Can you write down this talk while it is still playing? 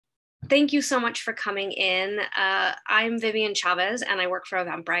Thank you so much for coming in. I'm Vivian Chaves and I work for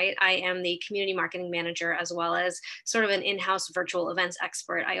Eventbrite. I am the community marketing manager as well as sort of an in-house virtual events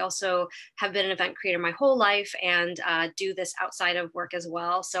expert. I also have been an event creator my whole life and do this outside of work as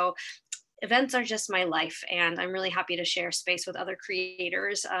well. So events are just my life, and I'm really happy to share space with other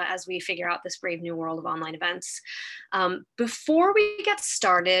creators as we figure out this brave new world of online events. Before we get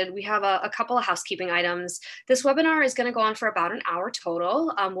started, we have a couple of housekeeping items. This webinar is going to go on for about an hour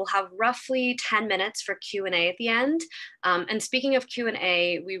total. We'll have roughly 10 minutes for Q&A at the end. And speaking of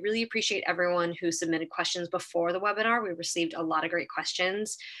Q&A, we really appreciate everyone who submitted questions before the webinar. We received a lot of great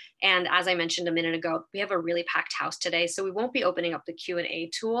questions. And as I mentioned a minute ago, we have a really packed house today, so we won't be opening up the Q&A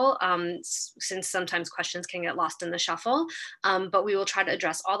tool since sometimes questions can get lost in the shuffle, but we will try to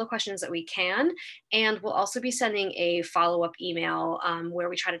address all the questions that we can. And we'll also be sending a follow-up email where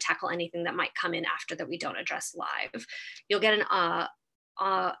we try to tackle anything that might come in after that we don't address live. You'll get an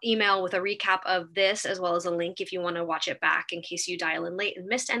email with a recap of this, as well as a link if you want to watch it back in case you dial in late and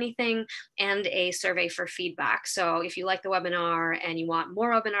missed anything, and a survey for feedback. So if you like the webinar and you want more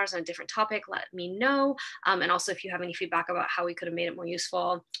webinars on a different topic, let me know. And also if you have any feedback about how we could have made it more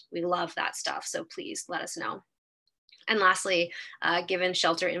useful, we love that stuff. So please let us know. And lastly, given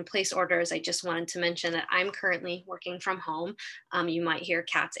shelter-in-place orders, I just wanted to mention that I'm currently working from home. You might hear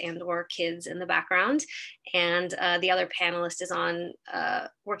cats and/or kids in the background, and the other panelist is on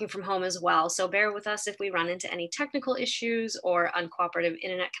working from home as well. So bear with us if we run into any technical issues or uncooperative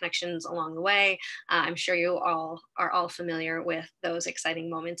internet connections along the way. I'm sure you all are all familiar with those exciting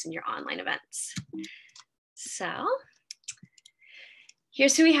moments in your online events. So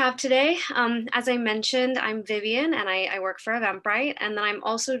here's who we have today. As I mentioned, I'm Vivian and I work for Eventbrite. And then I'm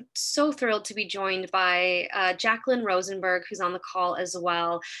also so thrilled to be joined by Jaclyn Rosenberg, who's on the call as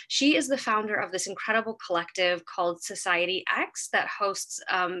well. She is the founder of this incredible collective called Society X that hosts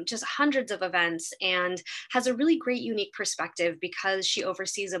just hundreds of events and has a really great, unique perspective because she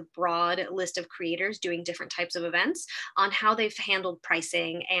oversees a broad list of creators doing different types of events on how they've handled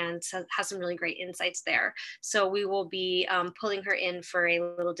pricing, and has some really great insights there. So we will be pulling her in for a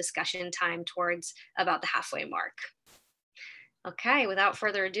little discussion time towards about the halfway mark. Okay, without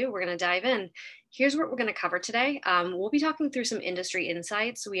further ado, we're going to dive in. Here's what we're going to cover today. We'll be talking through some industry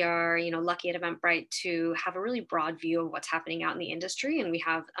insights. We are, lucky at Eventbrite to have a really broad view of what's happening out in the industry, and we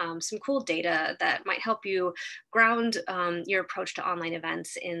have some cool data that might help you ground your approach to online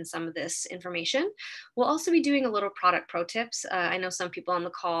events in some of this information. We'll also be doing a little product pro tips. I know some people on the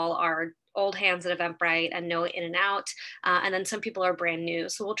call are old hands at Eventbrite and know it in and out. And then some people are brand new.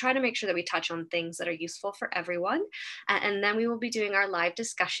 So we'll try to make sure that we touch on things that are useful for everyone. And then we will be doing our live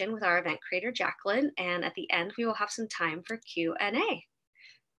discussion with our event creator, Jaclyn. And at the end, we will have some time for Q&A.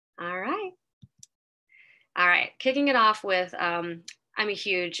 All right. All right, kicking it off with, I'm a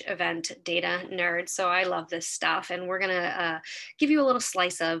huge event data nerd, so I love this stuff. And we're gonna give you a little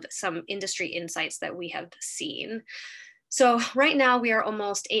slice of some industry insights that we have seen. So right now we are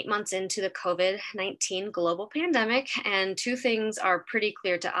almost 8 months into the COVID-19 global pandemic, and two things are pretty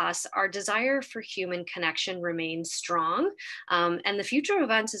clear to us. Our desire for human connection remains strong, and the future of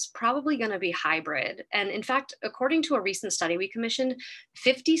events is probably going to be hybrid. And in fact, according to a recent study we commissioned,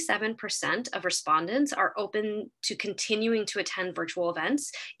 57% of respondents are open to continuing to attend virtual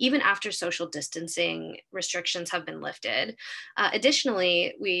events, even after social distancing restrictions have been lifted.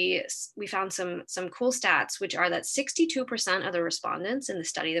 Additionally, we found some cool stats, which are that 62% of the respondents in the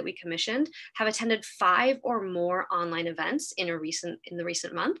study that we commissioned have attended 5 or more online events in the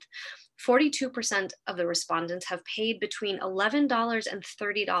recent month. 42% of the respondents have paid between $11 and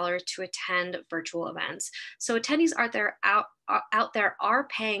 $30 to attend virtual events. So attendees out there are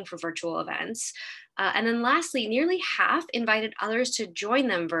paying for virtual events. And then lastly, nearly half invited others to join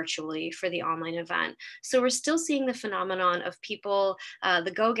them virtually for the online event. So we're still seeing the phenomenon of people,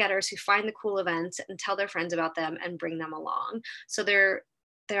 the go-getters who find the cool events and tell their friends about them and bring them along. So there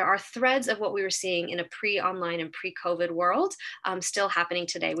are threads of what we were seeing in a pre-online and pre-COVID world still happening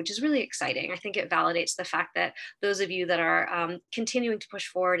today, which is really exciting. I think it validates the fact that those of you that are continuing to push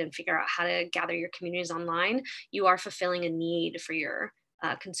forward and figure out how to gather your communities online, you are fulfilling a need for your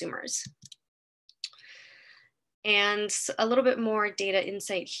consumers. And a little bit more data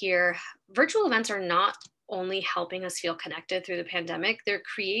insight here. Virtual events are not only helping us feel connected through the pandemic, they're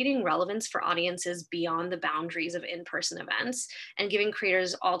creating relevance for audiences beyond the boundaries of in-person events and giving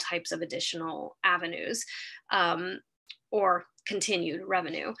creators all types of additional avenues or continued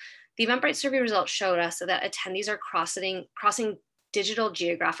revenue. The Eventbrite survey results showed us that attendees are crossing digital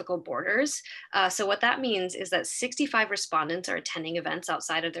geographical borders. So what that means is that 65 respondents are attending events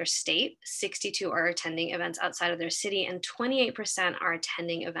outside of their state, 62 are attending events outside of their city, and 28% are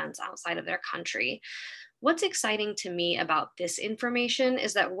attending events outside of their country. What's exciting to me about this information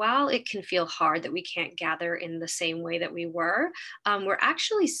is that while it can feel hard that we can't gather in the same way that we were, we're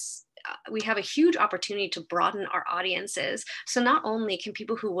actually we have a huge opportunity to broaden our audiences. So not only can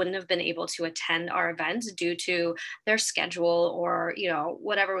people who wouldn't have been able to attend our events due to their schedule or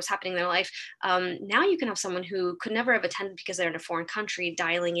whatever was happening in their life, now you can have someone who could never have attended because they're in a foreign country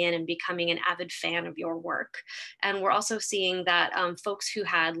dialing in and becoming an avid fan of your work. And we're also seeing that folks who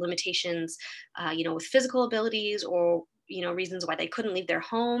had limitations, with physical abilities or reasons why they couldn't leave their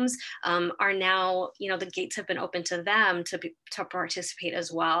homes, are now, the gates have been open to them to participate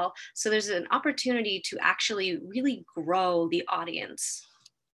as well. So there's an opportunity to actually really grow the audience.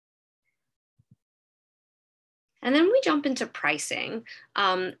 And then we jump into pricing.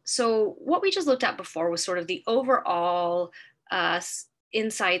 So what we just looked at before was sort of the overall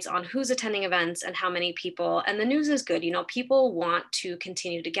insights on who's attending events and how many people. And the news is good. People want to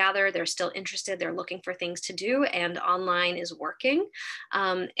continue to gather. They're still interested. They're looking for things to do, and online is working.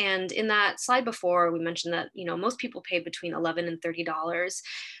 And in that slide before, we mentioned that, most people pay between $11 and $30.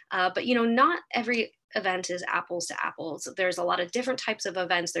 But, not every event is apples to apples. There's a lot of different types of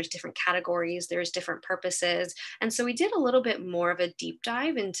events. There's different categories. There's different purposes. And so we did a little bit more of a deep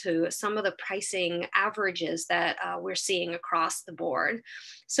dive into some of the pricing averages that we're seeing across the board.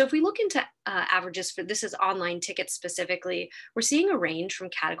 So if we look into averages for this is online tickets specifically, we're seeing a range from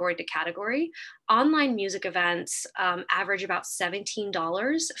category to category. Online music events average about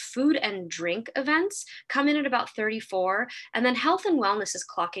 $17. Food and drink events come in at about $34. And then health and wellness is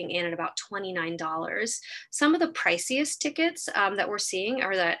clocking in at about $29. Some of the priciest tickets that we're seeing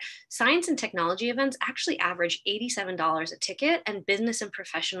are that science and technology events actually average $87 a ticket, and business and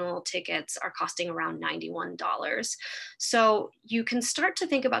professional tickets are costing around $91. So you can start to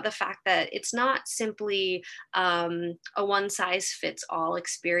think about the fact that it's not simply a one size fits all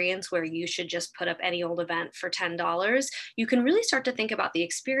experience where you should just put up any old event for $10. You can really start to think about the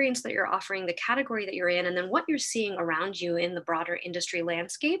experience that you're offering, the category that you're in, and then what you're seeing around you in the broader industry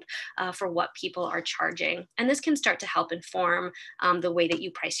landscape for what people are charging. And this can start to help inform the way that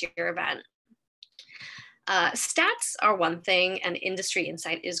you price your event. Stats are one thing and industry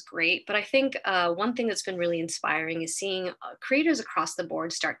insight is great, but I think one thing that's been really inspiring is seeing creators across the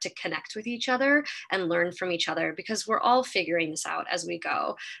board start to connect with each other and learn from each other, because we're all figuring this out as we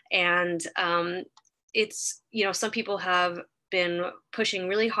go. And it's, some people have been pushing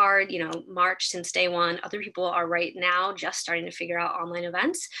really hard, March since day one. Other people are right now just starting to figure out online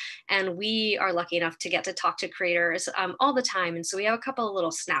events. And we are lucky enough to get to talk to creators all the time. And so we have a couple of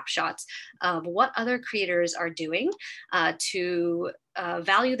little snapshots of what other creators are doing to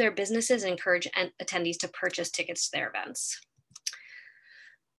value their businesses and encourage attendees to purchase tickets to their events.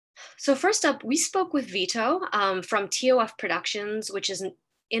 So first up, we spoke with Vito from TOF Productions, which is an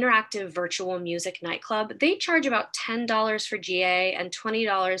interactive virtual music nightclub. They charge about $10 for GA and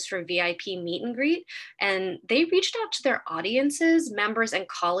 $20 for VIP meet and greet. And they reached out to their audiences, members, and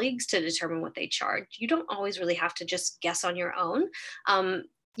colleagues to determine what they charge. You don't always really have to just guess on your own.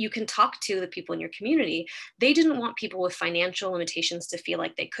 You can talk to the people in your community. They didn't want people with financial limitations to feel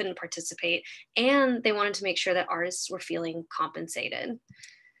like they couldn't participate, and they wanted to make sure that artists were feeling compensated.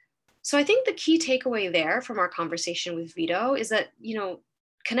 So I think the key takeaway there from our conversation with Vito is that,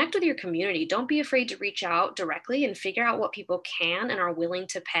 connect with your community. Don't be afraid to reach out directly and figure out what people can and are willing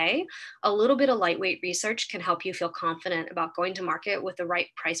to pay. A little bit of lightweight research can help you feel confident about going to market with the right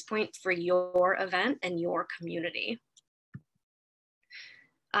price point for your event and your community.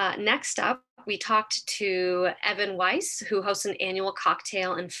 Next up, we talked to Evan Weiss, who hosts an annual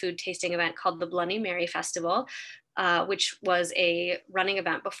cocktail and food tasting event called the Bloody Mary Festival, which was a running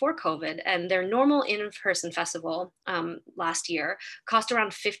event before COVID. And their normal in-person festival last year cost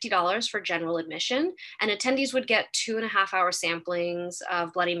around $50 for general admission. And attendees would get 2.5-hour samplings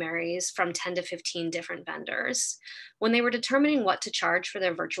of Bloody Marys from 10 to 15 different vendors. When they were determining what to charge for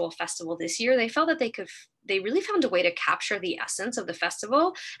their virtual festival this year, they felt that they really found a way to capture the essence of the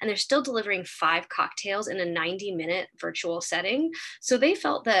festival, and they're still delivering 5 cocktails in a 90-minute virtual setting. So they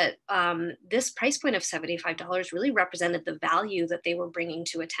felt that this price point of $75 really represented the value that they were bringing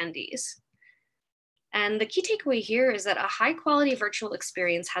to attendees. And the key takeaway here is that a high quality virtual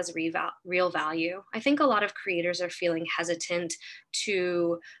experience has real value. I think a lot of creators are feeling hesitant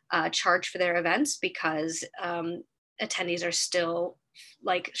to charge for their events because attendees are still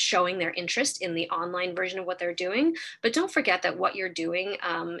like showing their interest in the online version of what they're doing. But don't forget that what you're doing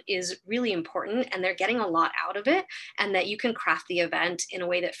is really important, and they're getting a lot out of it, and that you can craft the event in a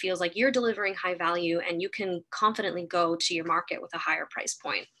way that feels like you're delivering high value and you can confidently go to your market with a higher price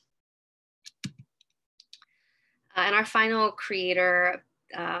point. And our final creator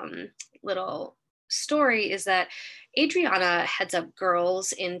little story is that Adriana heads up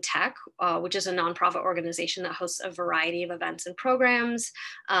Girls in Tech, which is a nonprofit organization that hosts a variety of events and programs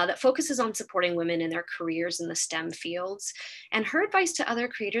that focuses on supporting women in their careers in the STEM fields. And her advice to other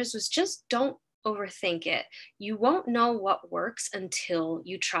creators was just don't overthink it. You won't know what works until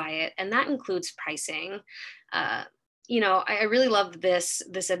you try it. And that includes pricing. I really loved this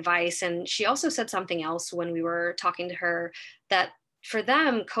advice. And she also said something else when we were talking to her, that for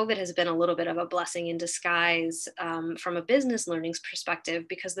them, COVID has been a little bit of a blessing in disguise from a business learnings perspective,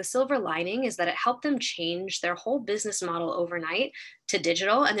 because the silver lining is that it helped them change their whole business model overnight to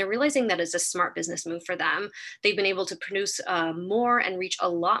digital. And they're realizing that it's a smart business move for them. They've been able to produce more and reach a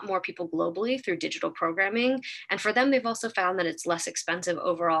lot more people globally through digital programming. And for them, they've also found that it's less expensive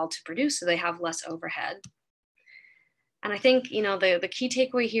overall to produce, so they have less overhead. And I think, the key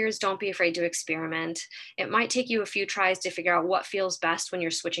takeaway here is don't be afraid to experiment. It might take you a few tries to figure out what feels best when you're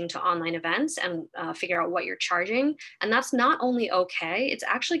switching to online events and figure out what you're charging. And that's not only okay, it's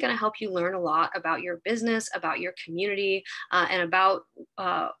actually going to help you learn a lot about your business, about your community, and about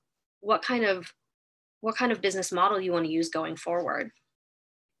what kind of business model you want to use going forward.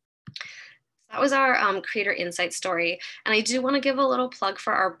 That was our creator insight story. And I do want to give a little plug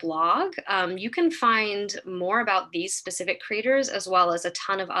for our blog. You can find more about these specific creators as well as a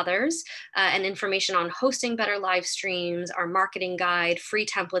ton of others and information on hosting better live streams, our marketing guide, free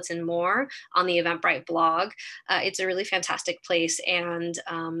templates, and more on the Eventbrite blog. It's a really fantastic place. And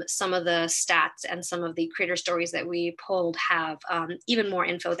some of the stats and some of the creator stories that we pulled have even more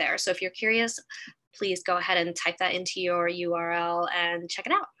info there. So if you're curious, please go ahead and type that into your URL and check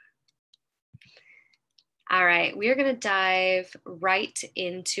it out. All right, we are going to dive right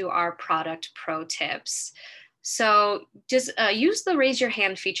into our product pro tips. So just use the raise your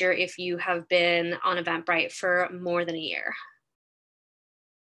hand feature if you have been on Eventbrite for more than a year.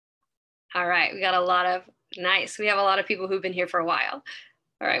 All right, we got a lot of, nice. We have a lot of people who've been here for a while.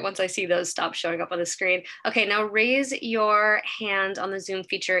 All right, once I see those stop showing up on the screen. Okay, now raise your hand on the Zoom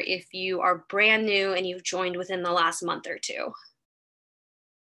feature if you are brand new and you've joined within the last month or two.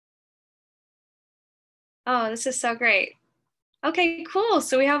 Oh, this is so great. Okay, cool.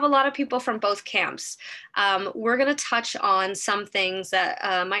 So we have a lot of people from both camps. We're going to touch on some things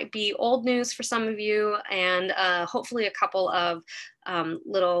that might be old news for some of you, and hopefully a couple of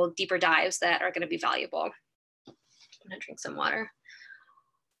little deeper dives that are going to be valuable. I'm going to drink some water.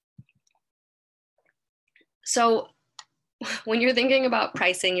 So when you're thinking about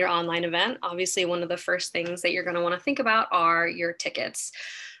pricing your online event, obviously one of the first things that you're going to want to think about are your tickets.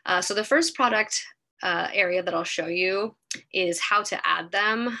 So the first product area that I'll show you is how to add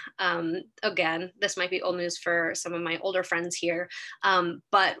them. Again, this might be old news for some of my older friends here,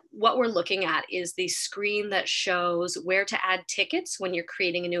 but what we're looking at is the screen that shows where to add tickets when you're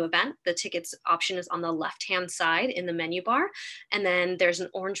creating a new event. The tickets option is on the left-hand side in the menu bar, and then there's an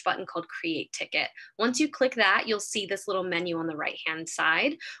orange button called Create Ticket. Once you click that, you'll see this little menu on the right-hand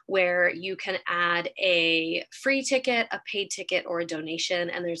side where you can add a free ticket, a paid ticket, or a donation,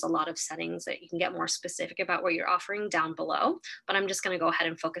 and there's a lot of settings that you can get more specific about what you're offering down below, but I'm just going to go ahead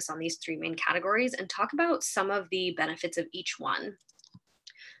and focus on these three main categories and talk about some of the benefits of each one.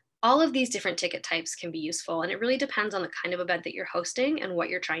 All of these different ticket types can be useful, and it really depends on the kind of event that you're hosting and what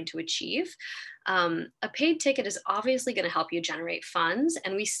you're trying to achieve. A paid ticket is obviously going to help you generate funds,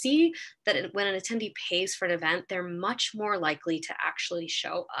 and we see that when an attendee pays for an event, they're much more likely to actually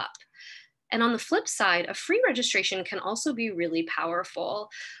show up. And on the flip side, a free registration can also be really powerful.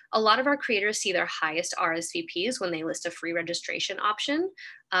 A lot of our creators see their highest RSVPs when they list a free registration option.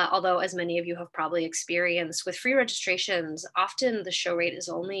 Although, as many of you have probably experienced, with free registrations, often the show rate is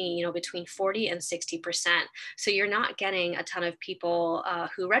only between 40 and 60%. So you're not getting a ton of people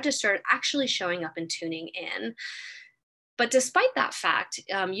who registered actually showing up and tuning in. But despite that fact,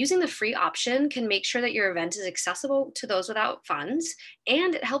 using the free option can make sure that your event is accessible to those without funds,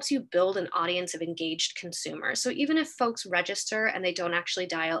 and it helps you build an audience of engaged consumers. So even if folks register and they don't actually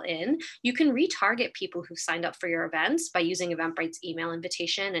dial in, you can retarget people who signed up for your events by using Eventbrite's email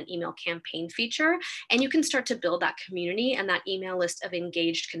invitation and email campaign feature, and you can start to build that community and that email list of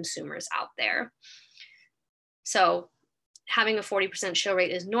engaged consumers out there. So having a 40% show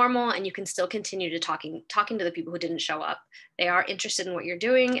rate is normal, and you can still continue to talking to the people who didn't show up. They are interested in what you're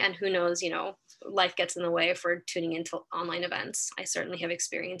doing, and who knows, life gets in the way for tuning into online events. I certainly have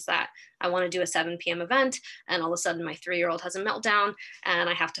experienced that. I want to do a 7 p.m. event, and all of a sudden my 3-year-old has a meltdown, and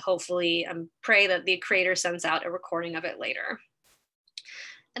I have to hopefully pray that the creator sends out a recording of it later.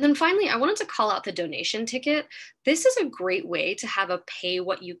 And then finally, I wanted to call out the donation ticket. This is a great way to have a pay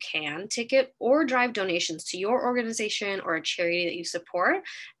what you can ticket or drive donations to your organization or a charity that you support.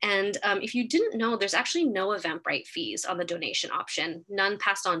 And if you didn't know, there's actually no Eventbrite fees on the donation option. None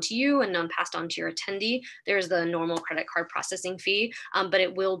passed on to you and none passed on to your attendee. There's the normal credit card processing fee, but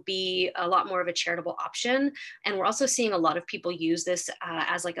it will be a lot more of a charitable option. And we're also seeing a lot of people use this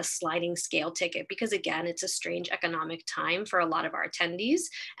as like a sliding scale ticket because, again, it's a strange economic time for a lot of our attendees,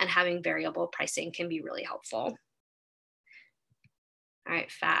 and having variable pricing can be really helpful. All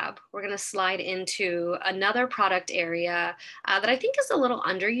right, fab. We're going to slide into another product area that I think is a little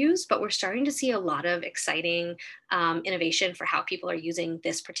underused, but we're starting to see a lot of exciting innovation for how people are using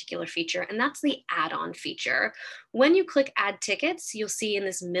this particular feature, and that's the add-on feature. When you click Add Tickets, you'll see in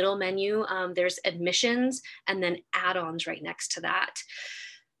this middle menu, there's admissions and then add-ons right next to that.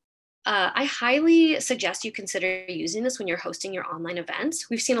 I highly suggest you consider using this when you're hosting your online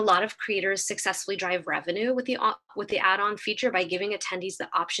events. We've seen a lot of creators successfully drive revenue with the add-on feature by giving attendees the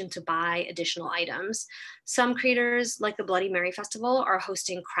option to buy additional items. Some creators, like the Bloody Mary Festival, are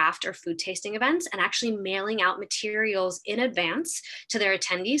hosting craft or food tasting events and actually mailing out materials in advance to their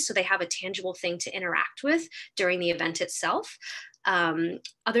attendees so they have a tangible thing to interact with during the event itself.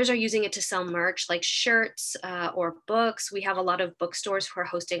 Others are using it to sell merch like shirts or books. We have a lot of bookstores who are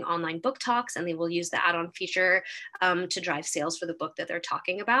hosting online book talks, and they will use the add-on feature to drive sales for the book that they're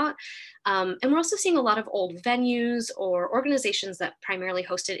talking about. And we're also seeing a lot of old venues or organizations that primarily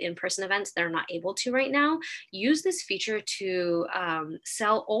hosted in-person events that are not able to right now use this feature to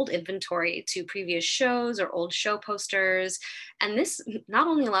sell old inventory to previous shows or old show posters. And this not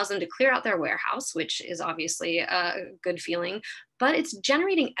only allows them to clear out their warehouse, which is obviously a good feeling, but it's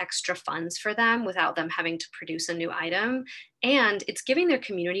generating extra funds for them without them having to produce a new item. And it's giving their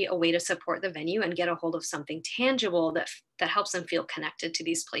community a way to support the venue and get a hold of something tangible that helps them feel connected to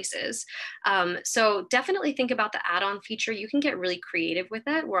these places. So definitely think about the add-on feature. You can get really creative with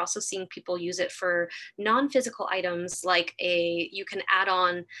it. We're also seeing people use it for non-physical items, like you can add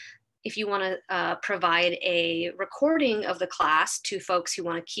on if you want to provide a recording of the class to folks who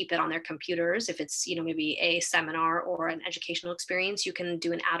want to keep it on their computers. If it's, maybe a seminar or an educational experience, you can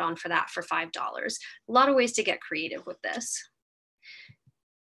do an add-on for that for $5. A lot of ways to get creative with this.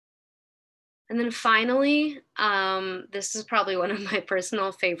 And then finally, this is probably one of my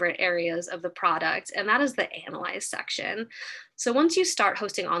personal favorite areas of the product, and that is the Analyze section. So once you start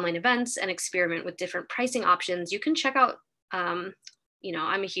hosting online events and experiment with different pricing options, you can check out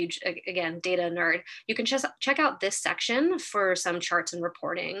I'm a huge, again, data nerd. You can just check out this section for some charts and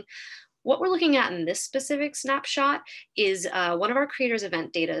reporting. What we're looking at in this specific snapshot is one of our creators'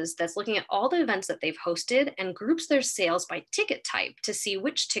 event data that's looking at all the events that they've hosted and groups their sales by ticket type to see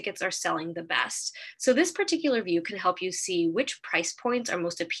which tickets are selling the best. So this particular view can help you see which price points are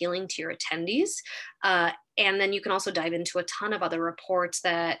most appealing to your attendees. And then you can also dive into a ton of other reports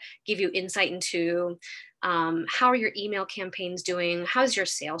that give you insight into how are your email campaigns doing? How's your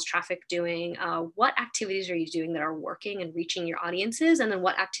sales traffic doing? What activities are you doing that are working and reaching your audiences? And then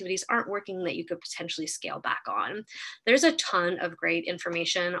what activities aren't working that you could potentially scale back on? There's a ton of great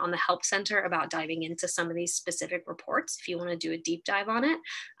information on the Help Center about diving into some of these specific reports if you want to do a deep dive on it.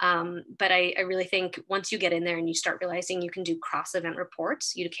 But I really think once you get in there and you start realizing you can do cross-event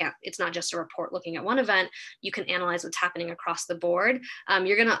reports, it's not just a report looking at one event, you can analyze what's happening across the board.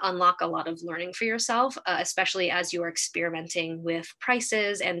 You're going to unlock a lot of learning for yourself, especially as you are experimenting with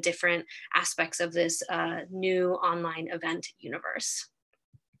prices and different aspects of this new online event universe.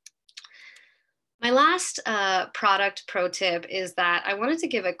 My last product pro tip is that I wanted to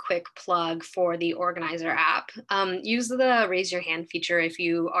give a quick plug for the Organizer app. Use the raise your hand feature if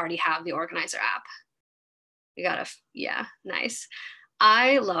you already have the Organizer app. Yeah, nice.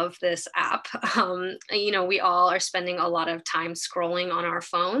 I love this app. We all are spending a lot of time scrolling on our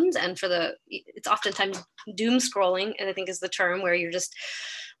phones, and it's oftentimes doom scrolling, and I think is the term, where you're just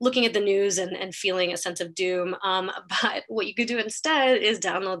looking at the news and feeling a sense of doom. But what you could do instead is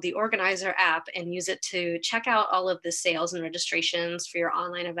download the Organizer app and use it to check out all of the sales and registrations for your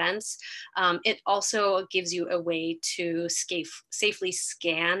online events. It also gives you a way to safely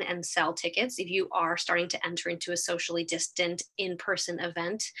scan and sell tickets if you are starting to enter into a socially distant in-person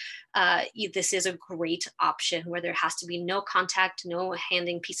event. This is a great option where there has to be no contact, no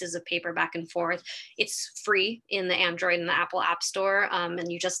handing pieces of paper back and forth. It's free in the Android and the Apple App Store,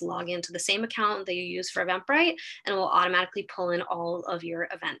 and you just just log into the same account that you use for Eventbrite, and it will automatically pull in all of your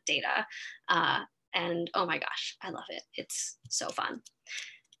event data. And oh my gosh, I love it. It's so fun.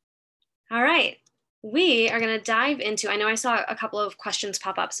 All right. We are going to dive into, I know I saw a couple of questions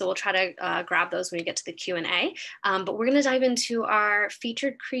pop up, so we'll try to grab those when we get to the Q&A, but we're going to dive into our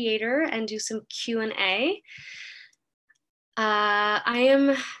featured creator and do some Q&A. I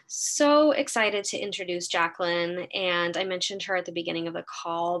am so excited to introduce Jaclyn, and I mentioned her at the beginning of the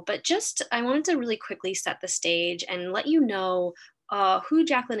call, but just I wanted to really quickly set the stage and let you know who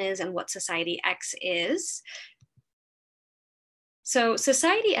Jaclyn is and what Society X is. So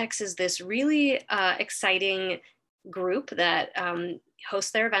Society X is this really exciting group that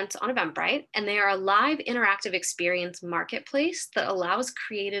hosts their events on Eventbrite, and they are a live interactive experience marketplace that allows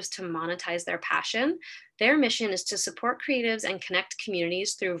creatives to monetize their passion. Their mission is to support creatives and connect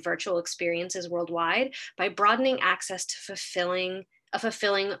communities through virtual experiences worldwide by broadening access to a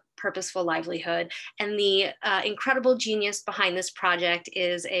fulfilling, purposeful livelihood. And the incredible genius behind this project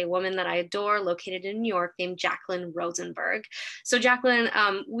is a woman that I adore, located in New York, named Jaclyn Rosenberg. So Jaclyn,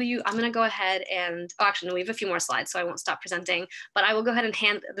 I'm gonna go ahead and, oh, actually, no, we have a few more slides, so I won't stop presenting, but I will go ahead and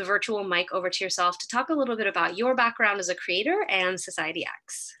hand the virtual mic over to yourself to talk a little bit about your background as a creator and Society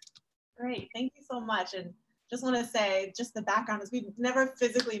X. Great, thank you so much. And just want to say, just the background is we've never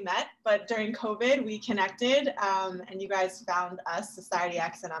physically met, but during COVID we connected, and you guys found us, Society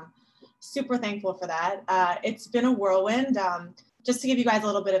X, and I'm super thankful for that. It's been a whirlwind. Just to give you guys a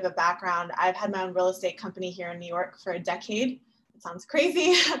little bit of a background, I've had my own real estate company here in New York for a decade. It sounds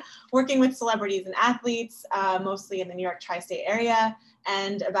crazy, working with celebrities and athletes, mostly in the New York tri-state area.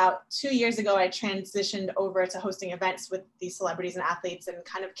 And about 2 years ago, I transitioned over to hosting events with these celebrities and athletes and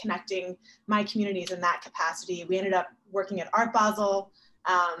kind of connecting my communities in that capacity. We ended up working at Art Basel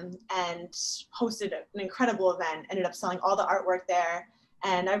and hosted an incredible event, ended up selling all the artwork there.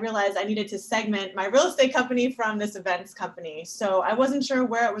 And I realized I needed to segment my real estate company from this events company. So I wasn't sure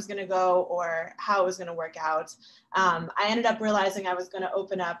where it was going to go or how it was going to work out. I ended up realizing I was going to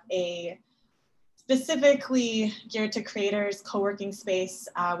open up a specifically geared to creators co-working space.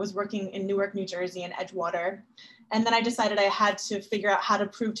 Was working in Newark, New Jersey and Edgewater. And then I decided I had to figure out how to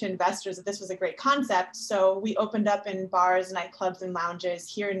prove to investors that this was a great concept. So we opened up in bars, nightclubs, and lounges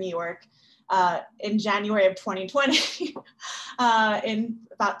here in New York in January of 2020 in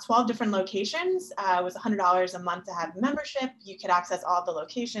about 12 different locations. It was $100 a month to have membership. You could access all the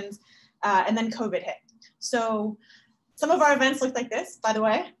locations. And then COVID hit. So some of our events look like this, by the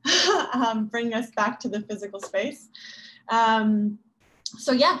way, bringing us back to the physical space.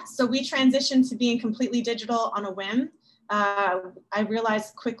 So we transitioned to being completely digital on a whim. I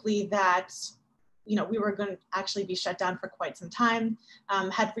realized quickly that we were going to actually be shut down for quite some time.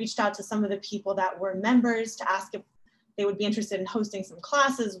 Had reached out to some of the people that were members to ask if they would be interested in hosting some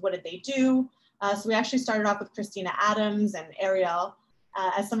classes. What did they do? So we actually started off with Christina Adams and Ariel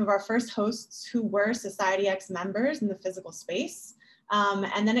as some of our first hosts who were Society X members in the physical space.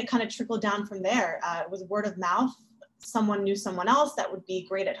 And then it kind of trickled down from there. It was word of mouth. Someone knew someone else that would be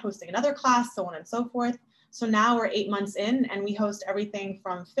great at hosting another class, so on and so forth. So now we're 8 months in and we host everything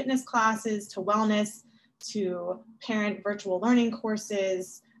from fitness classes to wellness to parent virtual learning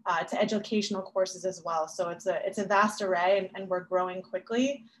courses to educational courses as well. So it's a vast array and we're growing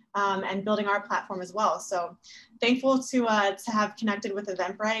quickly and building our platform as well. So thankful to have connected with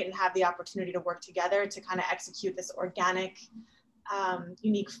Eventbrite and have the opportunity to work together to kind of execute this organic,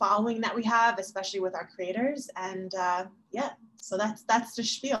 unique following that we have, especially with our creators. And so that's the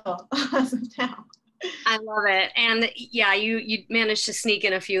spiel as of now. I love it. And yeah, you managed to sneak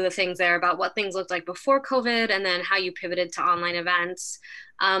in a few of the things there about what things looked like before COVID and then how you pivoted to online events.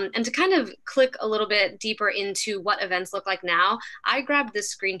 And to kind of click a little bit deeper into what events look like now, I grabbed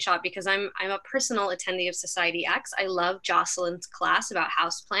this screenshot because I'm a personal attendee of Society X. I love Jocelyn's class about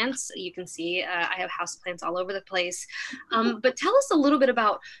houseplants. You can see I have houseplants all over the place. But tell us a little bit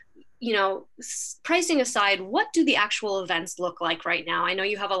about, pricing aside, what do the actual events look like right now? I know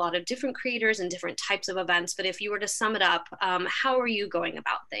you have a lot of different creators and different types of events, but if you were to sum it up, how are you going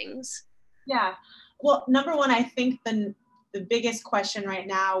about things? Yeah, well, number one, I think the biggest question right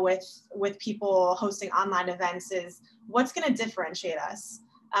now with people hosting online events is what's going to differentiate us?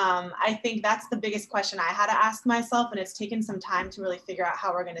 I think that's the biggest question I had to ask myself, and it's taken some time to really figure out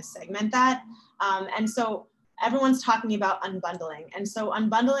how we're going to segment that. And so everyone's talking about unbundling. And so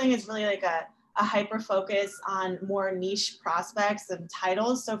unbundling is really like a hyper focus on more niche prospects and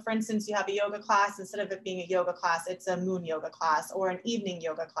titles. So for instance, you have a yoga class, instead of it being a yoga class, it's a moon yoga class or an evening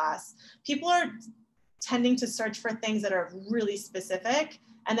yoga class. People are tending to search for things that are really specific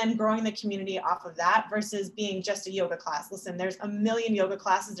and then growing the community off of that versus being just a yoga class. Listen, there's a million yoga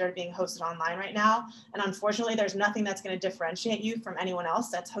classes that are being hosted online right now. And unfortunately, there's nothing that's going to differentiate you from anyone else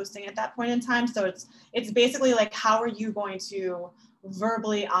that's hosting at that point in time. So it's basically like, how are you going to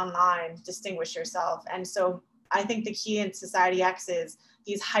verbally online distinguish yourself? And so I think the key in Society X is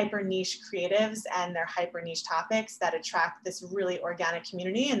these hyper niche creatives and their hyper niche topics that attract this really organic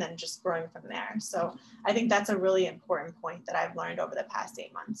community, and then just growing from there. So I think that's a really important point that I've learned over the past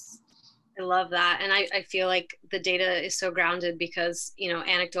 8 months. I love that. And I feel like the data is so grounded because, you know,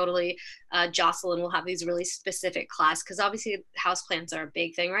 anecdotally, Jaclyn will have these really specific class, because obviously houseplants are a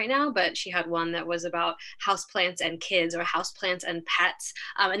big thing right now, but she had one that was about houseplants and kids, or houseplants and pets,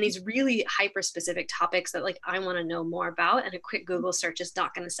 and these really hyper specific topics that like I want to know more about, and a quick Google search is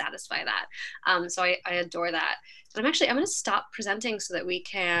not going to satisfy that. So I adore that. But I'm going to stop presenting so that we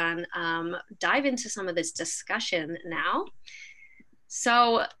can dive into some of this discussion now.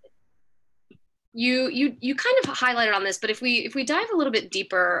 So you kind of highlighted on this, but if we dive a little bit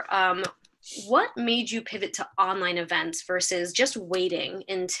deeper, what made you pivot to online events versus just waiting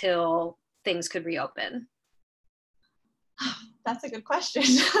until things could reopen? That's a good question.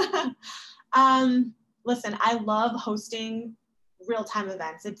 Listen, I love hosting real-time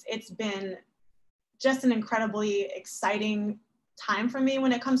events. It's been just an incredibly exciting time for me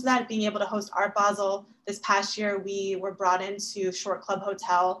when it comes to that, being able to host Art Basel. This past year, we were brought into Short Club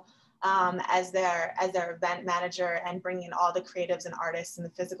Hotel as their event manager, and bringing in all the creatives and artists in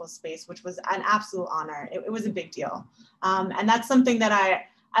the physical space, which was an absolute honor. It was a big deal. And that's something that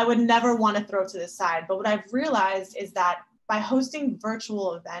I would never want to throw to the side. But what I've realized is that by hosting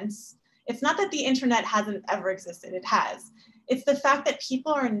virtual events, it's not that the internet hasn't ever existed, it has. It's the fact that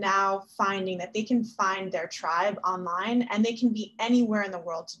people are now finding that they can find their tribe online, and they can be anywhere in the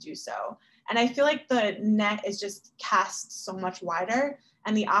world to do so. And I feel like the net is just cast so much wider,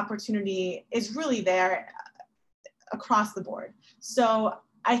 and the opportunity is really there across the board. So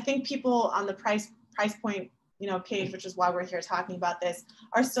I think people on the price point, you know, page, which is why we're here talking about this,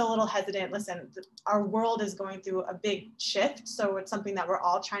 are still a little hesitant. Listen, our world is going through a big shift, so it's something that we're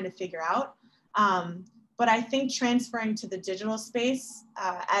all trying to figure out. But I think transferring to the digital space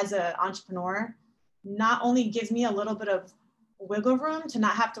as an entrepreneur not only gives me a little bit of wiggle room to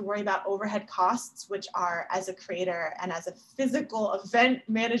not have to worry about overhead costs, which are, as a creator and as a physical event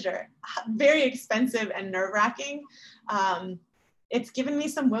manager, very expensive and nerve-wracking. It's given me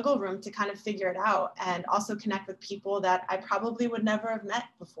some wiggle room to kind of figure it out, and also connect with people that I probably would never have met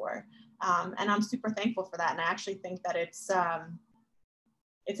before. And I'm super thankful for that. And I actually think that it's an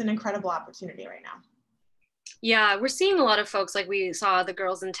incredible opportunity right now. Yeah, we're seeing a lot of folks, like we saw the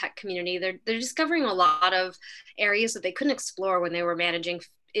girls in tech community, they're discovering a lot of areas that they couldn't explore when they were managing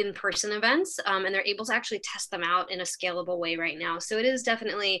in-person events, and they're able to actually test them out in a scalable way right now. So it is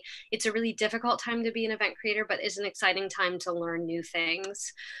definitely, it's a really difficult time to be an event creator, but it's an exciting time to learn new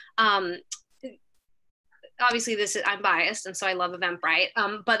things. Obviously I'm biased, and so I love Eventbrite,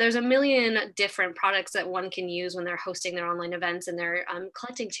 but there's a million different products that one can use when they're hosting their online events, and they're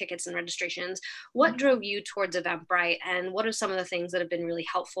collecting tickets and registrations. What drove you towards Eventbrite, and what are some of the things that have been really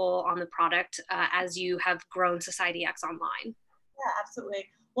helpful on the product as you have grown Society X online? Yeah, absolutely.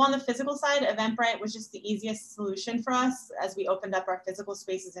 Well, on the physical side, Eventbrite was just the easiest solution for us as we opened up our physical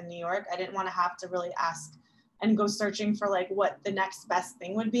spaces in New York. I didn't want to have to really ask and go searching for like what the next best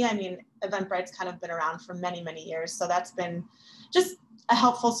thing would be. I mean, Eventbrite's kind of been around for many, many years. So that's been just a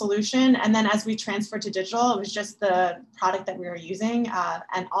helpful solution. And then as we transferred to digital, it was just the product that we were using.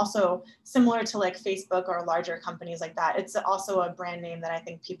 And also similar to like Facebook or larger companies like that, it's also a brand name that I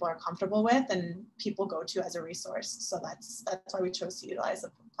think people are comfortable with and people go to as a resource. So that's why we chose to utilize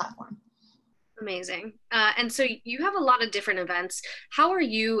the platform. Amazing. And so you have a lot of different events. How are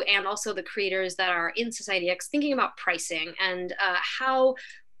you and also the creators that are in Society X thinking about pricing, and how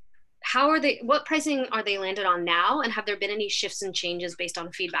are they, what pricing are they landed on now? And have there been any shifts and changes based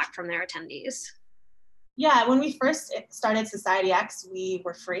on feedback from their attendees? Yeah, when we first started Society X, we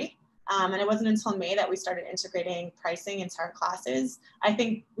were free. And it wasn't until May that we started integrating pricing into our classes. I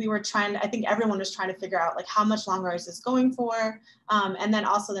think everyone was trying to figure out like, how much longer is this going for? And then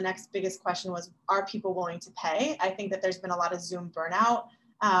also the next biggest question was, are people willing to pay? I think that there's been a lot of Zoom burnout,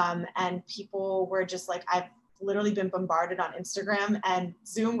 and people were just like, I've literally been bombarded on Instagram and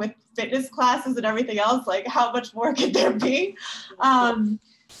Zoom with fitness classes and everything else. Like, how much more could there be?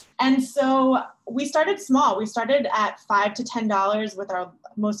 And so we started small. We started at $5 to $10, with our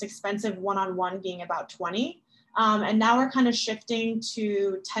most expensive one-on-one being about $20. And now we're kind of shifting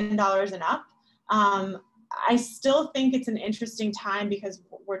to $10 and up. I still think it's an interesting time because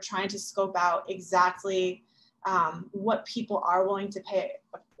we're trying to scope out exactly what people are willing to pay,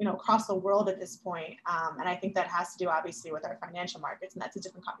 across the world at this point. And I think that has to do obviously with our financial markets, and that's a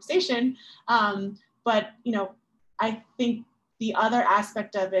different conversation. But I think the other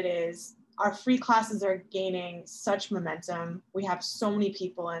aspect of it is our free classes are gaining such momentum. We have so many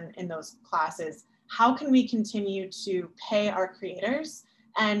people in those classes. How can we continue to pay our creators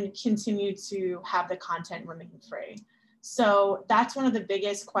and continue to have the content remain free? So that's one of the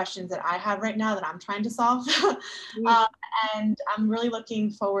biggest questions that I have right now that I'm trying to solve. And I'm really looking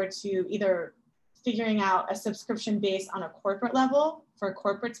forward to either figuring out a subscription base on a corporate level for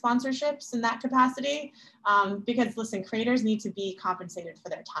corporate sponsorships in that capacity. Because listen, creators need to be compensated for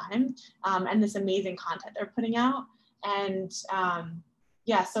their time and this amazing content they're putting out. And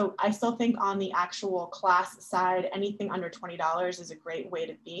yeah, so I still think on the actual class side, anything under $20 is a great way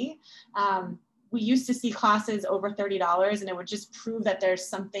to be. We used to see classes over $30 and it would just prove that there's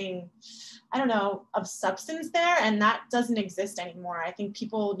something, I don't know, of substance there, and that doesn't exist anymore. I think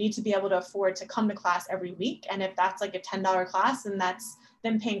people need to be able to afford to come to class every week. And if that's like a $10 class, and that's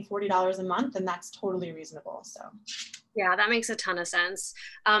them paying $40 a month, and that's totally reasonable. So yeah, that makes a ton of sense.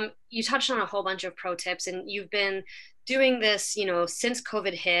 You touched on a whole bunch of pro tips, and you've been doing this, since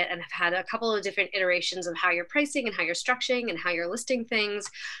COVID hit, and have had a couple of different iterations of how you're pricing and how you're structuring and how you're listing things.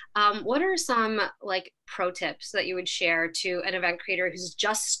 What are some like pro tips that you would share to an event creator who's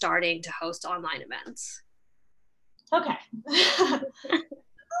just starting to host online events? Okay. One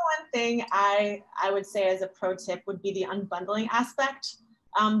thing I would say as a pro tip would be the unbundling aspect.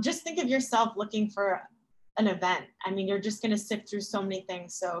 Just think of yourself looking for an event. I mean, you're just going to sift through so many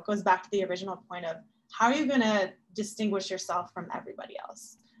things. So it goes back to the original point of how are you going to distinguish yourself from everybody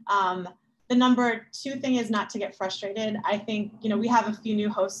else? The number two thing is not to get frustrated. I think, we have a few new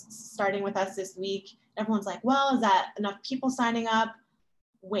hosts starting with us this week. Everyone's like, well, is that enough people signing up?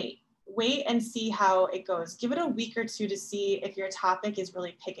 Wait and see how it goes. Give it a week or two to see if your topic is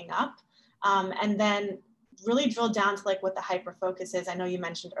really picking up. And then really drill down to like what the hyper focus is. I know you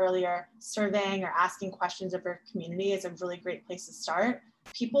mentioned earlier, surveying or asking questions of your community is a really great place to start.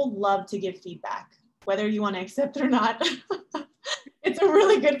 People love to give feedback, whether you want to accept it or not. It's a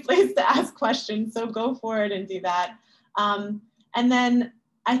really good place to ask questions. So go for it and do that. And then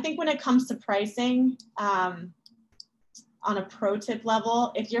I think when it comes to pricing, on a pro tip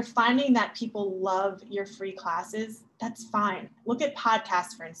level, if you're finding that people love your free classes, that's fine. Look at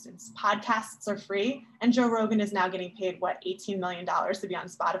podcasts, for instance. Podcasts are free, and Joe Rogan is now getting paid, $18 million to be on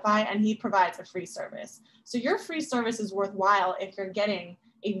Spotify, and he provides a free service. So your free service is worthwhile if you're getting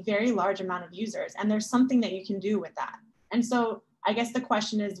a very large amount of users, and there's something that you can do with that. And so I guess the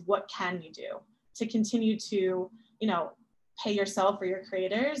question is, what can you do to continue to, pay yourself or your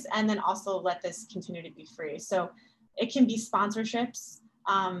creators, and then also let this continue to be free? So it can be sponsorships.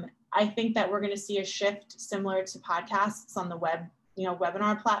 I think that we're going to see a shift similar to podcasts on the web,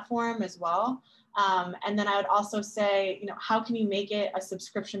 webinar platform as well. And then I would also say, how can you make it a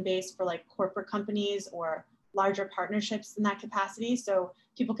subscription base for like corporate companies or larger partnerships in that capacity, so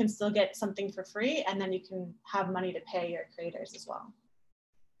people can still get something for free, and then you can have money to pay your creators as well.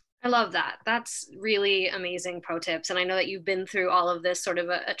 I love that. That's really amazing pro tips. And I know that you've been through all of this sort of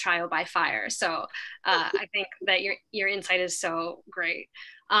a trial by fire. So I think that your insight is so great.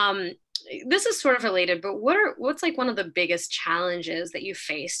 This is sort of related, but what's like one of the biggest challenges that you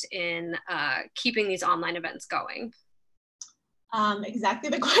faced in keeping these online events going?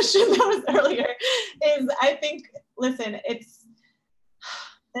 Exactly the question that was earlier is, I think, listen,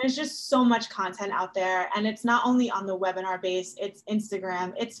 there's just so much content out there, and it's not only on the webinar base, it's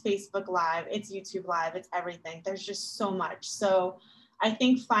Instagram, it's Facebook Live, it's YouTube Live, it's everything. There's just so much. So I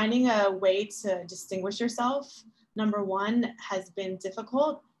think finding a way to distinguish yourself, number one, has been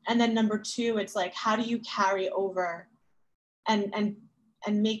difficult. And then number two, it's like, how do you carry over and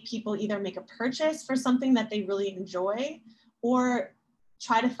make people either make a purchase for something that they really enjoy, or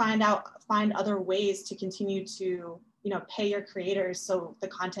try to find other ways to continue to pay your creators so the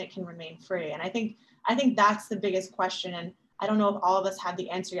content can remain free. And I think that's the biggest question. And I don't know if all of us have the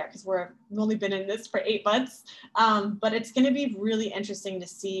answer yet, because we've only been in this for 8 months, but it's going to be really interesting to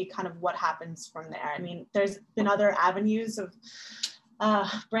see kind of what happens from there. I mean, there's been other avenues of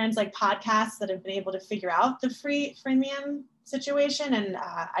brands like podcasts that have been able to figure out the freemium situation. And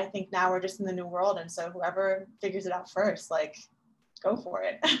I think now we're just in the new world. And so whoever figures it out first, like, go for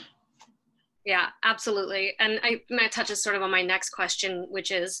it. Yeah, absolutely. And that touches sort of on my next question, which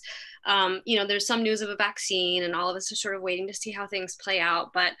is, there's some news of a vaccine, and all of us are sort of waiting to see how things play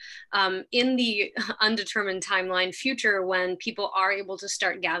out. But in the undetermined timeline future, when people are able to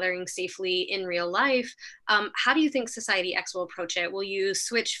start gathering safely in real life, how do you think Society X will approach it? Will you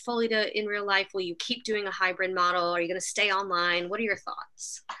switch fully to in real life? Will you keep doing a hybrid model? Are you going to stay online? What are your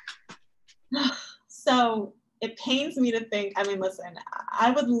thoughts? So it pains me to think, I mean, listen,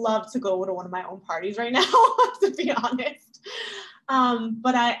 I would love to go to one of my own parties right now, to be honest.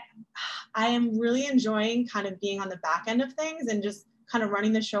 But I am really enjoying kind of being on the back end of things and just kind of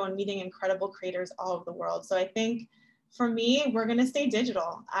running the show and meeting incredible creators all over the world. So I think for me, we're going to stay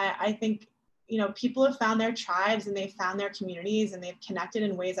digital. I think, people have found their tribes and they've found their communities and they've connected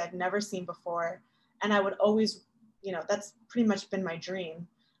in ways I've never seen before. And I would always, that's pretty much been my dream.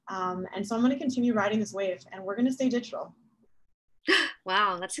 And so I'm going to continue riding this wave, and we're going to stay digital.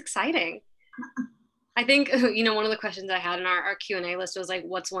 Wow, that's exciting. I think, one of the questions I had in our Q&A list was like,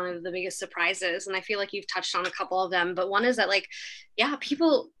 what's one of the biggest surprises? And I feel like you've touched on a couple of them, but one is that, like, yeah,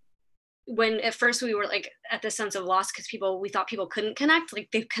 people, when at first we were like at this sense of loss because we thought people couldn't connect, like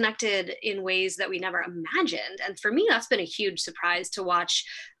they've connected in ways that we never imagined. And for me, that's been a huge surprise to watch,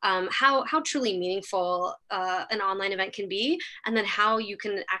 how truly meaningful an online event can be, and then how you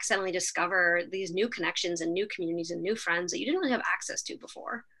can accidentally discover these new connections and new communities and new friends that you didn't really have access to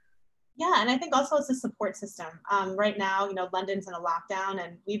before. Yeah, and I think also it's a support system. Right now, London's in a lockdown,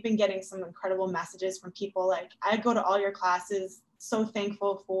 and we've been getting some incredible messages from people like, I go to all your classes, so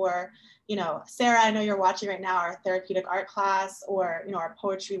thankful for, Sarah, I know you're watching right now, our therapeutic art class, or, our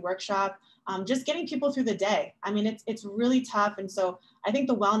poetry workshop, just getting people through the day. I mean, it's really tough. And so I think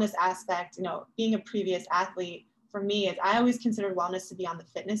the wellness aspect, being a previous athlete, for me, is I always considered wellness to be on the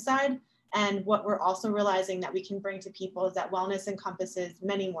fitness side. And what we're also realizing that we can bring to people is that wellness encompasses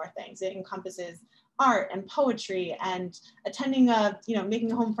many more things. It encompasses art and poetry and attending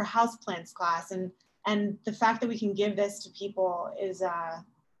making a home for houseplants class. And the fact that we can give this to people is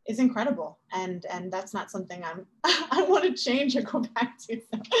incredible. And that's not something I want to change or go back to.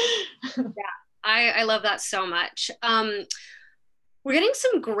 So. Yeah, I love that so much. We're getting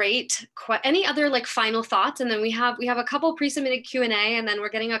some great any other like final thoughts, and then we have a couple pre-submitted Q&A, and then we're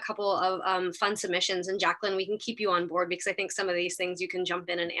getting a couple of fun submissions. And Jaclyn, we can keep you on board because I think some of these things you can jump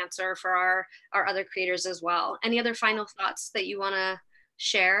in and answer for our other creators as well. Any other final thoughts that you want to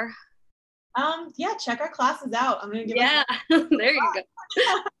share? Yeah, check our classes out. I'm gonna give there you go.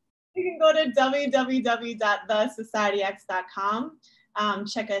 You can go to www.thesocietyx.com.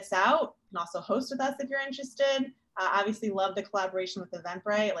 Check us out. You can also host with us if you're interested. Obviously love the collaboration with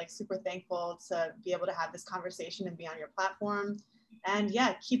Eventbrite, like super thankful to be able to have this conversation and be on your platform. And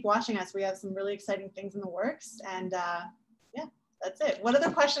yeah, keep watching us. We have some really exciting things in the works. And yeah, that's it. What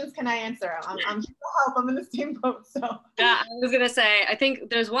other questions can I answer? I'm here to help. I'm in the same boat. So yeah, I was gonna say, I think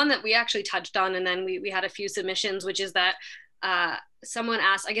there's one that we actually touched on, and then we had a few submissions, which is that someone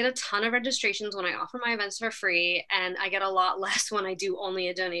asked, I get a ton of registrations when I offer my events for free, and I get a lot less when I do only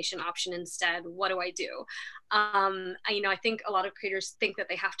a donation option instead. What do I do? I think a lot of creators think that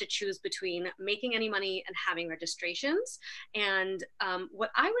they have to choose between making any money and having registrations. And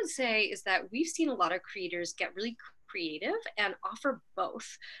what I would say is that we've seen a lot of creators get really creative and offer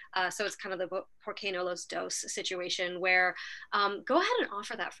both. So it's kind of the Porque no los dos situation where go ahead and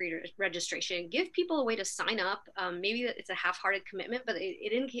offer that free registration. Give people a way to sign up. Maybe it's a half-hearted commitment, but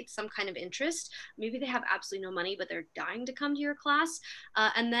it indicates some kind of interest. Maybe they have absolutely no money, but they're dying to come to your class.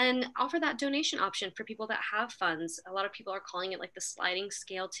 And then offer that donation option for people that have funds. A lot of people are calling it like the sliding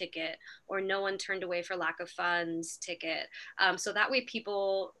scale ticket, or no one turned away for lack of funds ticket. So that way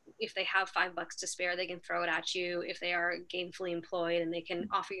people, if they have $5 to spare, they can throw it at you. If they are gainfully employed and they can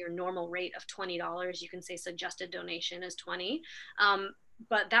offer your normal rate of $20, you can say suggested donation is $20.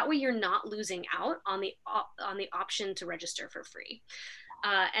 But that way you're not losing out on the option to register for free.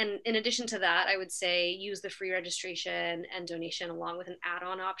 And in addition to that, I would say use the free registration and donation along with an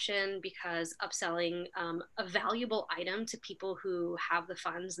add-on option, because upselling a valuable item to people who have the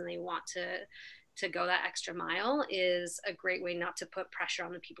funds and they want to go that extra mile is a great way not to put pressure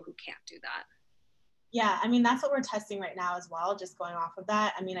on the people who can't do that. Yeah, I mean, that's what we're testing right now as well, just going off of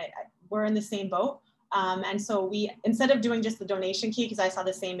that. I mean, we're in the same boat. And so we, instead of doing just the donation key, because I saw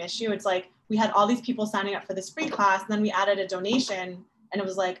the same issue, it's like we had all these people signing up for this free class, and then we added a donation, and it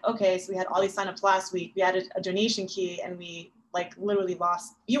was like, okay, so we had all these signups last week, we added a donation key, and we like literally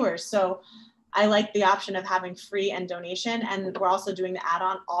lost viewers. So I like the option of having free and donation, and we're also doing the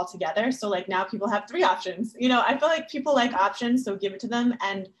add-on all together. So like now people have 3 options. I feel like people like options, so give it to them.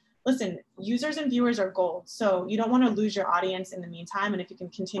 And listen, users and viewers are gold. So you don't want to lose your audience in the meantime. And if you can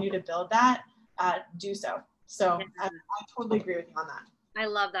continue to build that, do so. So I totally agree with you on that. I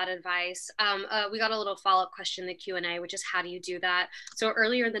love that advice. We got a little follow-up question in the Q&A, which is how do you do that? So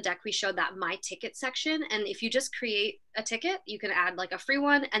earlier in the deck, we showed that My Ticket section. And if you just create a ticket, you can add like a free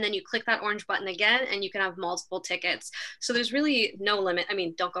one, and then you click that orange button again, and you can have multiple tickets. So there's really no limit. I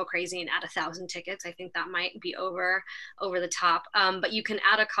mean, don't go crazy and add 1,000 tickets. I think that might be over the top. But you can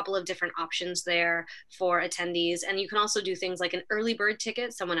add a couple of different options there for attendees. And you can also do things like an early bird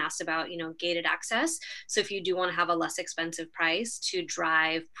ticket. Someone asked about, gated access. So if you do want to have a less expensive price to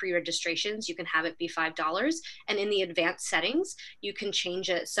drive pre-registrations, you can have it be $5. And in the advanced settings, you can change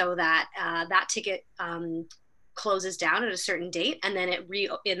it so that that ticket closes down at a certain date, and then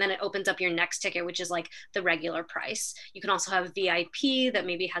it opens up your next ticket, which is like the regular price. You can also have VIP that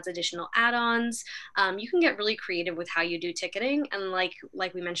maybe has additional add-ons. You can get really creative with how you do ticketing, and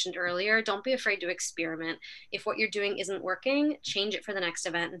like we mentioned earlier, don't be afraid to experiment. If what you're doing isn't working, change it for the next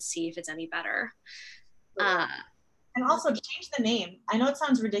event and see if it's any better. And also change the name. I know it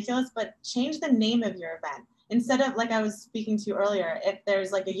sounds ridiculous, but change the name of your event. Instead of, like I was speaking to earlier, if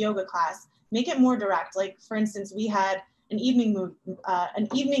there's like a yoga class, make it more direct. Like for instance, we had an evening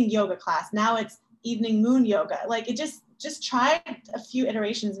yoga class. Now it's evening moon yoga. Like it just try a few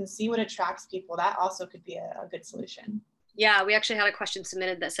iterations and see what attracts people. That also could be a good solution. Yeah, we actually had a question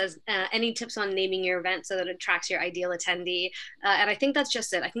submitted that says, any tips on naming your event so that it attracts your ideal attendee? And I think that's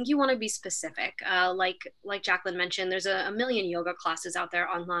just it. I think you want to be specific. Like Jaclyn mentioned, there's a million yoga classes out there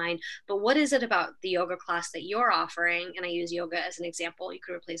online, but what is it about the yoga class that you're offering? And I use yoga as an example. You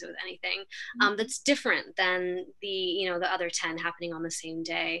could replace it with anything that's different than the other 10 happening on the same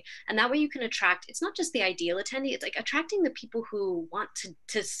day. And that way you can attract, it's not just the ideal attendee, it's like attracting the people who want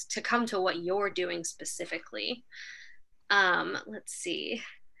to come to what you're doing specifically. Let's see.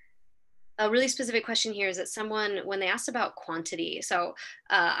 A really specific question here is that someone, when they asked about quantity, so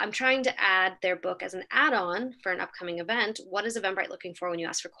I'm trying to add their book as an add-on for an upcoming event. What is Eventbrite looking for when you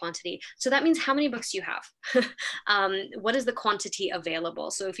ask for quantity? So that means how many books you have. What is the quantity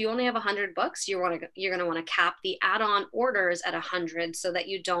available? So if you only have 100 books, you're going to want to cap the add-on orders at 100 so that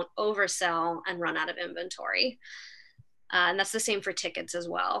you don't oversell and run out of inventory. And that's the same for tickets as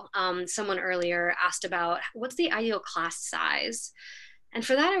well. Someone earlier asked about what's the ideal class size? And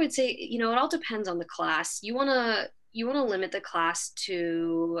for that, I would say, it all depends on the class. You want to limit the class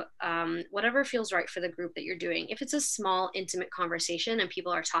to whatever feels right for the group that you're doing. If it's a small, intimate conversation and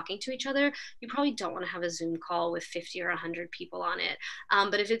people are talking to each other, you probably don't want to have a Zoom call with 50 or 100 people on it.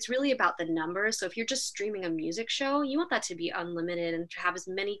 But if it's really about the numbers, so if you're just streaming a music show, you want that to be unlimited and to have as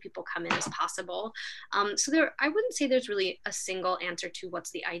many people come in as possible. I wouldn't say there's really a single answer to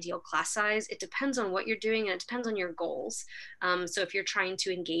what's the ideal class size. It depends on what you're doing and it depends on your goals. So if you're trying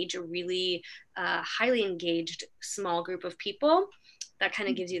to engage a really highly engaged small group of people, that kind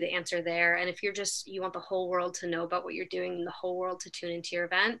of gives you the answer there. And if you want the whole world to know about what you're doing and the whole world to tune into your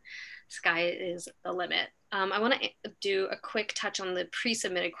event, sky is the limit. I want to do a quick touch on the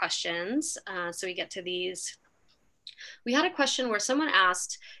pre-submitted questions so we get to these. We had a question where someone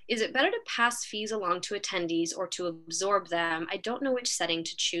asked, is it better to pass fees along to attendees or to absorb them? I don't know which setting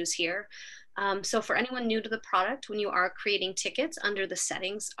to choose here. So for anyone new to the product, when you are creating tickets under the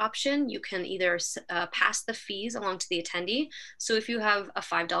settings option, you can either pass the fees along to the attendee. So if you have a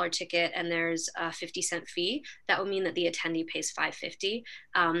 $5 ticket and there's a 50-cent fee, that would mean that the attendee pays $5.50.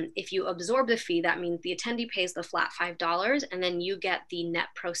 If you absorb the fee, that means the attendee pays the flat $5 and then you get the net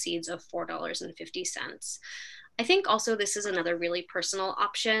proceeds of $4.50. I think also this is another really personal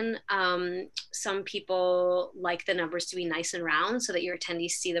option. Some people like the numbers to be nice and round so that your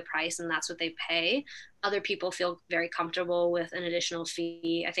attendees see the price and that's what they pay. Other people feel very comfortable with an additional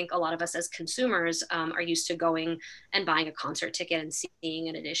fee. I think a lot of us as consumers are used to going and buying a concert ticket and seeing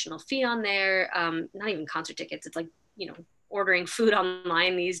an additional fee on there. Not even concert tickets, it's like, ordering food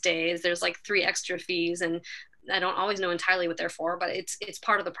online these days. There's like 3 extra fees and I don't always know entirely what they're for, but it's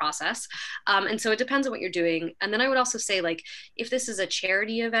part of the process. And so it depends on what you're doing. And then I would also say, like, if this is a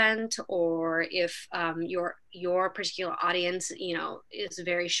charity event or if your particular audience, is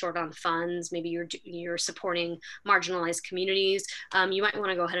very short on funds, maybe you're supporting marginalized communities, you might want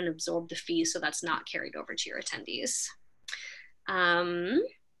to go ahead and absorb the fees so that's not carried over to your attendees.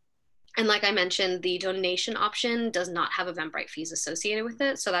 And like I mentioned, the donation option does not have Eventbrite fees associated with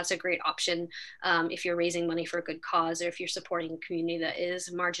it. So that's a great option if you're raising money for a good cause or if you're supporting a community that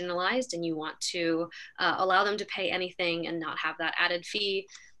is marginalized and you want to allow them to pay anything and not have that added fee.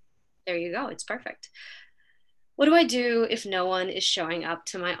 There you go. It's perfect. What do I do if no one is showing up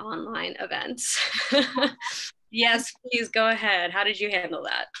to my online events? Yes, please go ahead. How did you handle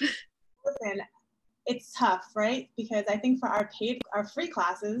that? Listen, it's tough, right? Because I think for our free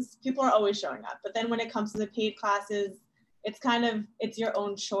classes, people are always showing up. But then when it comes to the paid classes, it's your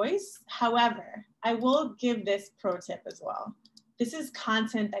own choice. However, I will give this pro tip as well. This is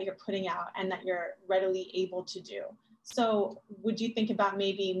content that you're putting out and that you're readily able to do. So would you think about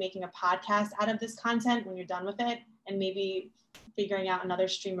maybe making a podcast out of this content when you're done with it, and maybe figuring out another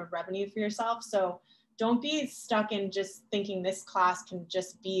stream of revenue for yourself? So don't be stuck in just thinking this class can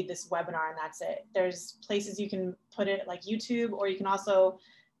just be this webinar and that's it. There's places you can put it, like YouTube, or you can also,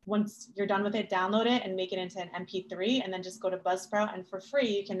 once you're done with it, download it and make it into an MP3, and then just go to Buzzsprout, and for free,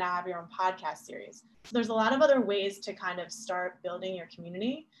 you can now have your own podcast series. So there's a lot of other ways to kind of start building your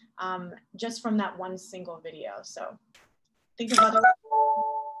community just from that one single video. So think of other.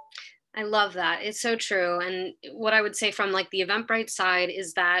 I love that. It's so true. And what I would say from like the Eventbrite side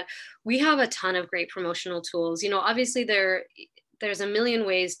is that we have a ton of great promotional tools. Obviously there's a million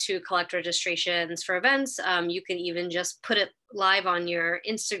ways to collect registrations for events. You can even just put it live on your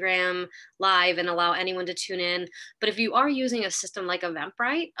Instagram live and allow anyone to tune in. But if you are using a system like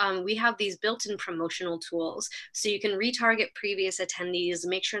Eventbrite, we have these built-in promotional tools. So you can retarget previous attendees,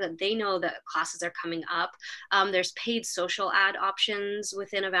 make sure that they know that classes are coming up. There's paid social ad options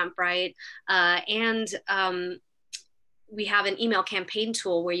within Eventbrite. And we have an email campaign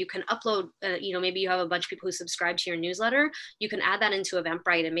tool where you can upload, maybe you have a bunch of people who subscribe to your newsletter. You can add that into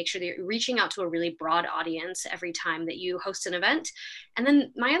Eventbrite and make sure that you're reaching out to a really broad audience every time that you host an event. And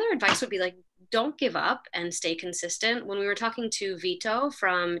then my other advice would be like, don't give up and stay consistent. When we were talking to Vito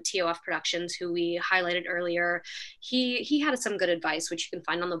from TOF Productions, who we highlighted earlier, he had some good advice, which you can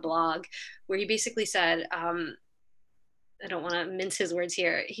find on the blog, where he basically said, I don't want to mince his words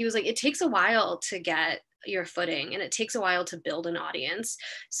here. He was like, it takes a while to get your footing and it takes a while to build an audience.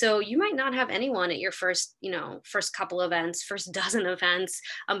 So you might not have anyone at your first couple events, first dozen events.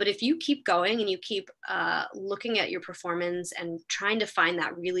 But if you keep going and you keep looking at your performance and trying to find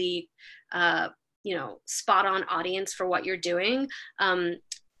that really, spot on audience for what you're doing,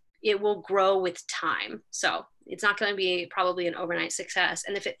 it will grow with time. So it's not going to be probably an overnight success.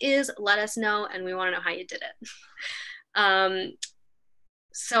 And if it is, let us know. And we want to know how you did it.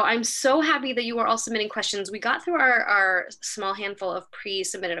 So I'm so happy that you are all submitting questions. We got through our small handful of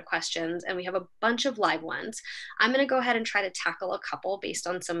pre-submitted questions, and we have a bunch of live ones. I'm going to go ahead and try to tackle a couple based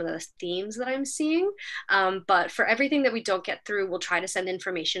on some of the themes that I'm seeing. But for everything that we don't get through, we'll try to send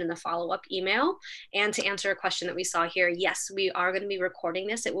information in the follow-up email. And to answer a question that we saw here, yes, we are going to be recording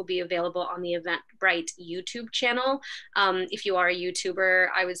this. It will be available on the Eventbrite YouTube channel. If you are a YouTuber,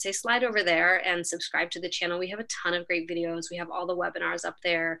 I would say slide over there and subscribe to the channel. We have a ton of great videos. We have all the webinars up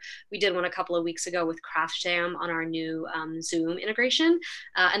there. We did one a couple of weeks ago with Craft Jam on our new Zoom integration.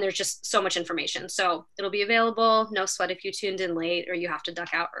 And there's just so much information. So it'll be available. No sweat if you tuned in late or you have to duck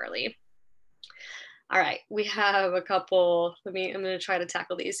out early. All right, we have a couple. I'm going to try to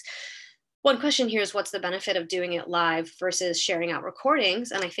tackle these. One question here is, what's the benefit of doing it live versus sharing out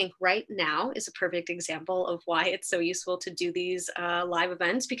recordings? And I think right now is a perfect example of why it's so useful to do these live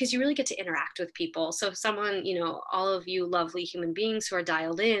events, because you really get to interact with people. So if someone, all of you lovely human beings who are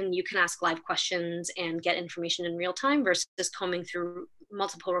dialed in, you can ask live questions and get information in real time versus combing through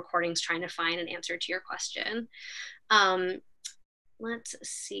multiple recordings trying to find an answer to your question. Let's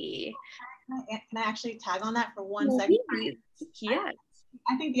see. Can I actually tag on that for 1 second? Yeah.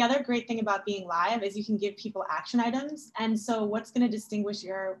 I think the other great thing about being live is you can give people action items. And so what's going to distinguish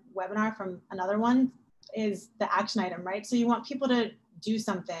your webinar from another one is the action item, right? So you want people to do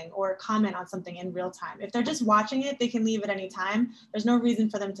something or comment on something in real time. If they're just watching it, they can leave at any time. There's no reason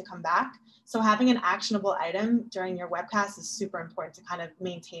for them to come back. So having an actionable item during your webcast is super important to kind of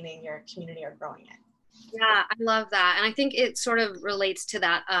maintaining your community or growing it. Yeah, I love that. And I think it sort of relates to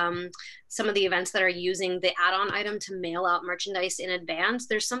that, some of the events that are using the add-on item to mail out merchandise in advance.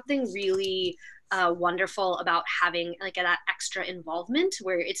 There's something really wonderful about having like that extra involvement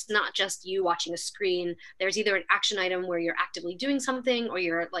where it's not just you watching a screen. There's either an action item where you're actively doing something or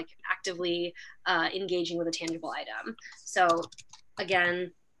you're like actively engaging with a tangible item. So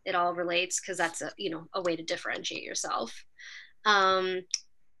again, it all relates because that's a way to differentiate yourself.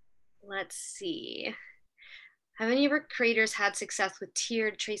 Let's see. Have any of our creators had success with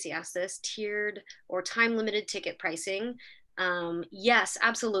Tracy asked this, tiered or time-limited ticket pricing? Yes,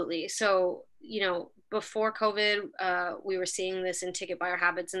 absolutely. So, before COVID, we were seeing this in ticket buyer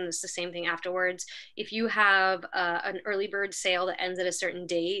habits, and it's the same thing afterwards. If you have an early bird sale that ends at a certain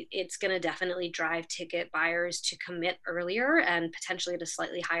date, it's going to definitely drive ticket buyers to commit earlier and potentially at a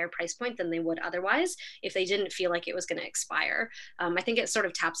slightly higher price point than they would otherwise if they didn't feel like it was going to expire. I think it sort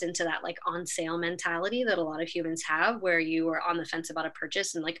of taps into that like on sale mentality that a lot of humans have, where you are on the fence about a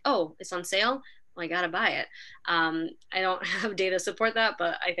purchase and like, oh, it's on sale, well, I gotta buy it. I don't have data to support that,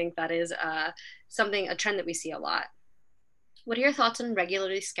 but I think that is a trend that we see a lot. What are your thoughts on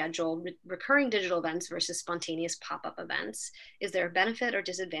regularly scheduled recurring digital events versus spontaneous pop-up events? Is there a benefit or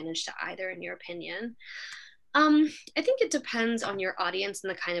disadvantage to either in your opinion? I think it depends on your audience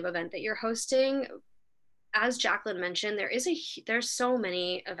and the kind of event that you're hosting. As Jaclyn mentioned, there's so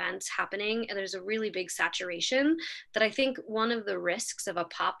many events happening and there's a really big saturation that I think one of the risks of a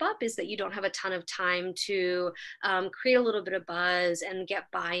pop-up is that you don't have a ton of time to create a little bit of buzz and get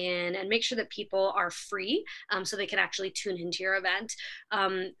buy-in and make sure that people are free so they can actually tune into your event.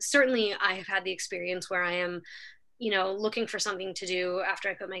 Certainly, I have had the experience where I am looking for something to do after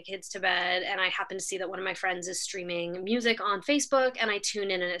I put my kids to bed. And I happen to see that one of my friends is streaming music on Facebook and I tune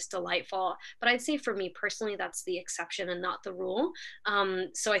in and it's delightful. But I'd say for me personally, that's the exception and not the rule.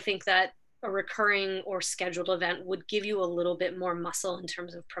 So I think that a recurring or scheduled event would give you a little bit more muscle in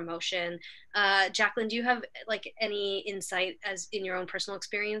terms of promotion. Jaclyn, do you have like any insight as in your own personal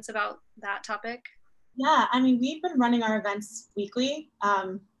experience about that topic? Yeah, I mean, we've been running our events weekly,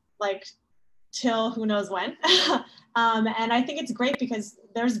 like till who knows when. And I think it's great because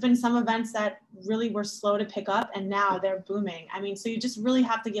there's been some events that really were slow to pick up and now they're booming. I mean, so you just really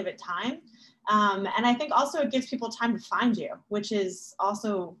have to give it time. And I think also it gives people time to find you, which is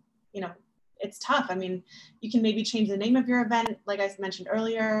also, it's tough. I mean, you can maybe change the name of your event, like I mentioned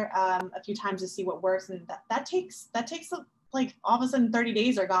earlier, a few times to see what works. And that takes like all of a sudden 30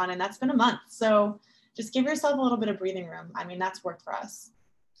 days are gone and that's been a month. So just give yourself a little bit of breathing room. I mean, that's worked for us.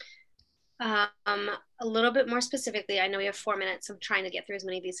 A little bit more specifically, I know we have 4 minutes. I'm trying to get through as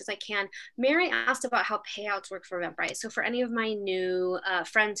many of these as I can. Mary asked about how payouts work for Eventbrite. So for any of my new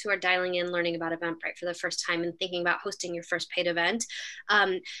friends who are dialing in, learning about Eventbrite for the first time and thinking about hosting your first paid event.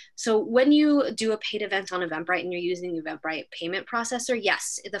 So when you do a paid event on Eventbrite and you're using the Eventbrite payment processor,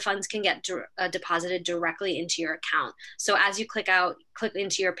 yes, the funds can get deposited directly into your account. So as you click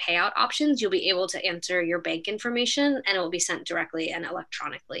into your payout options, you'll be able to enter your bank information and it will be sent directly and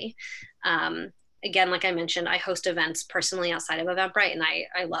electronically. Again, like I mentioned, I host events personally outside of Eventbrite, and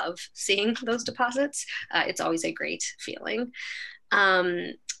I love seeing those deposits. It's always a great feeling.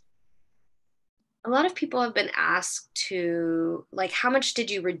 A lot of people have been asked to, like, how much did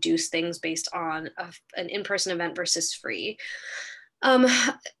you reduce things based on an in-person event versus free?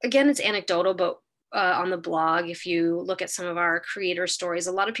 Again, it's anecdotal, but on the blog, if you look at some of our creator stories,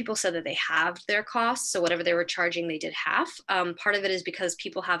 a lot of people said that they halved their costs. So whatever they were charging, they did half. Part of it is because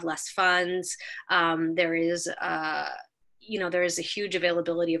people have less funds. There is a huge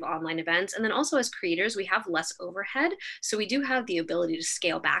availability of online events. And then also as creators, we have less overhead. So we do have the ability to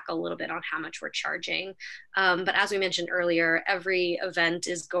scale back a little bit on how much we're charging. But as we mentioned earlier, every event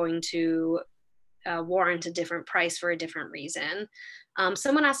is going to warrant a different price for a different reason.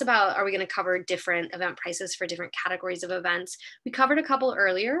 Someone asked about, are we going to cover different event prices for different categories of events? We covered a couple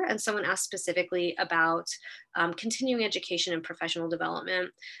earlier, and someone asked specifically about continuing education and professional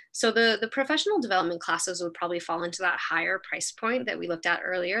development. So the professional development classes would probably fall into that higher price point that we looked at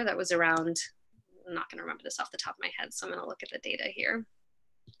earlier. That was around, I'm not going to remember this off the top of my head, so I'm going to look at the data here.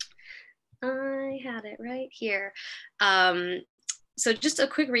 I had it right here. So just a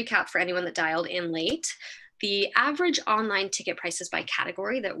quick recap for anyone that dialed in late. The average online ticket prices by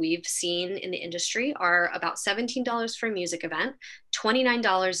category that we've seen in the industry are about $17 for a music event.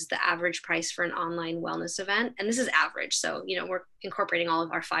 $29 is the average price for an online wellness event. And this is average. So, we're incorporating all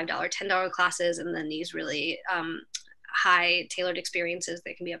of our $5, $10 classes, and then these really high tailored experiences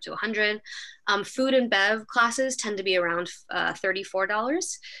that can be up to $100. Food and bev classes tend to be around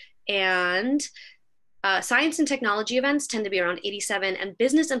 $34. And science and technology events tend to be around 87, and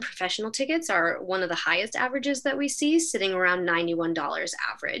business and professional tickets are one of the highest averages that we see, sitting around $91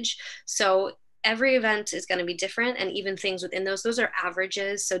 average. So every event is going to be different, and even things within those are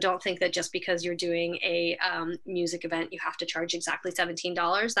averages. So don't think that just because you're doing a music event, you have to charge exactly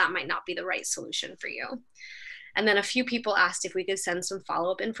 $17. That might not be the right solution for you. And then a few people asked if we could send some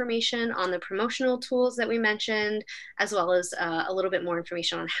follow-up information on the promotional tools that we mentioned, as well as a little bit more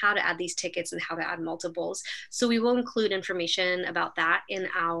information on how to add these tickets and how to add multiples. So we will include information about that in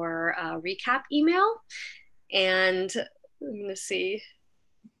our recap email. And I'm going to see.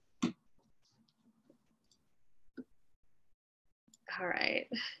 All right.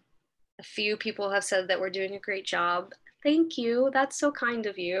 A few people have said that we're doing a great job. Thank you. That's so kind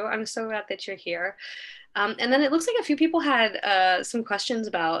of you. I'm so glad that you're here. And then it looks like a few people had some questions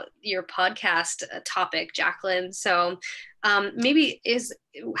about your podcast topic, Jaclyn. So maybe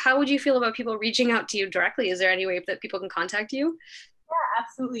how would you feel about people reaching out to you directly? Is there any way that people can contact you? Yeah,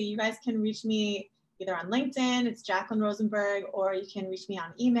 absolutely. You guys can reach me either on LinkedIn, it's Jaclyn Rosenberg, or you can reach me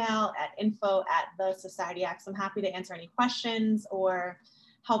on email at info@thesocietyx. I'm happy to answer any questions or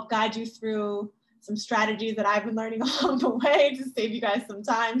help guide you through some strategies that I've been learning along the way to save you guys some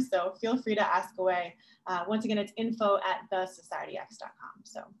time. So feel free to ask away. Once again, it's info@thesocietyx.com.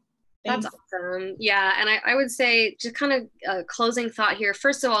 So That's thanks. awesome. Yeah. And I would say, just kind of closing thought here.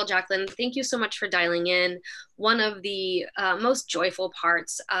 First of all, Jaclyn, thank you so much for dialing in. One of the most joyful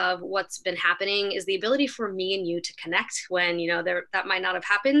parts of what's been happening is the ability for me and you to connect when, that might not have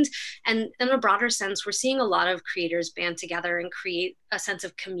happened. And in a broader sense, we're seeing a lot of creators band together and create a sense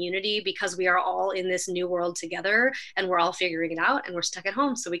of community because we are all in this new world together and we're all figuring it out and we're stuck at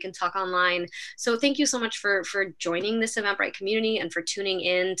home so we can talk online. So thank you so much for joining this Eventbrite community and for tuning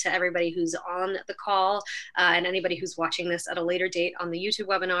in to everybody who's on the call and anybody who's watching this at a later date on the YouTube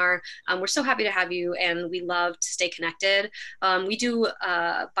webinar. We're so happy to have you and we love to stay connected. We do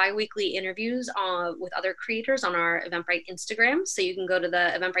bi-weekly interviews with other creators on our Eventbrite Instagram. So you can go to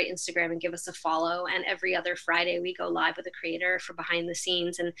the Eventbrite Instagram and give us a follow. And every other Friday we go live with a creator for behind the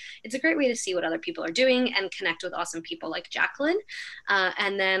scenes. And it's a great way to see what other people are doing and connect with awesome people like Jaclyn.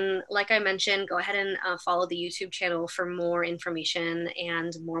 And then, like I mentioned, go ahead and follow the YouTube channel for more information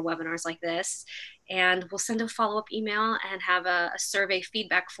and more webinars like this. And we'll send a follow-up email and have a survey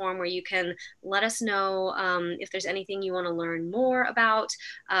feedback form where you can let us know if there's anything you want to learn more about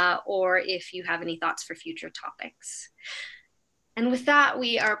or if you have any thoughts for future topics. And with that,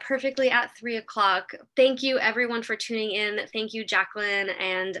 we are perfectly at 3 o'clock. Thank you everyone for tuning in. Thank you, Jaclyn,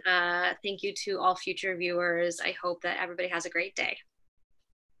 and thank you to all future viewers. I hope that everybody has a great day.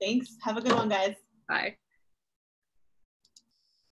 Thanks. Have a good one, guys. Bye.